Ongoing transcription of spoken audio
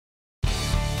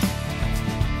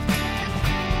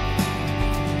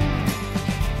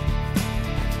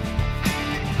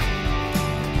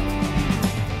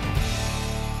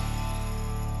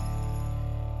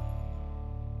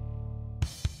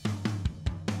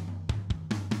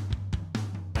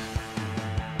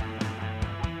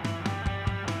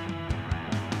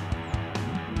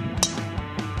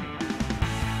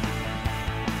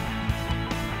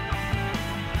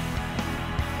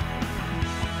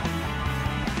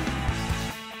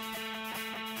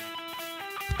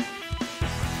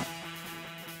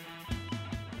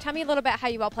Tell me a little bit how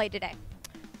you all played today.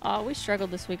 We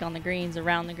struggled this week on the greens,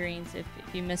 around the greens. If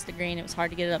you missed a green, it was hard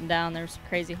to get it up and down. There was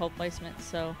crazy hole placements.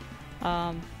 So,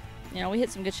 we hit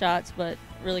some good shots, but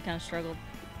really kind of struggled.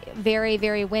 Very,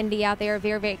 very windy out there,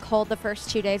 very, very cold the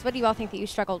first 2 days. What do you all think that you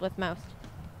struggled with most?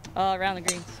 Around the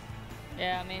greens.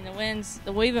 Yeah, I mean,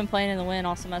 we've been playing in the wind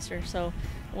all semester, so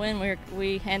the wind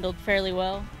we handled fairly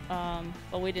well,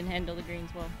 but we didn't handle the greens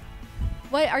well.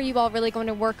 What are you all really going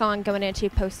to work on going into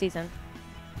postseason?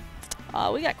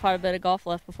 We got quite a bit of golf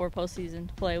left before postseason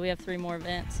to play. We have 3 more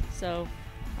events, so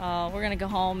we're going to go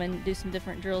home and do some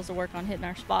different drills to work on hitting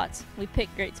our spots. We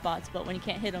pick great spots, but when you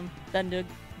can't hit them,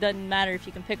 doesn't matter if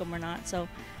you can pick them or not. So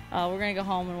we're going to go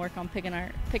home and work on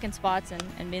picking spots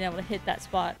and being able to hit that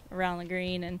spot around the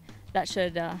green, and that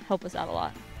should help us out a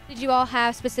lot. Did you all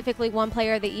have specifically one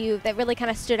player that really kind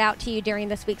of stood out to you during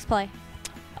this week's play?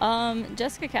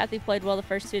 Jessica Cathy played well the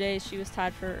first 2 days. She was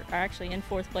actually in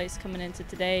 4th place coming into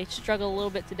today. She struggled a little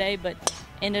bit today, but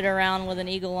ended around with an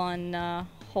eagle on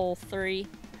hole 3.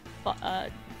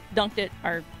 Dunked it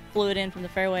or flew it in from the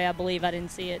fairway, I believe. I didn't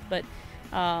see it, but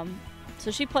so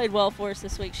she played well for us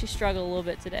this week. She struggled a little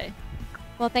bit today.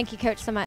 Well, thank you, Coach, so much.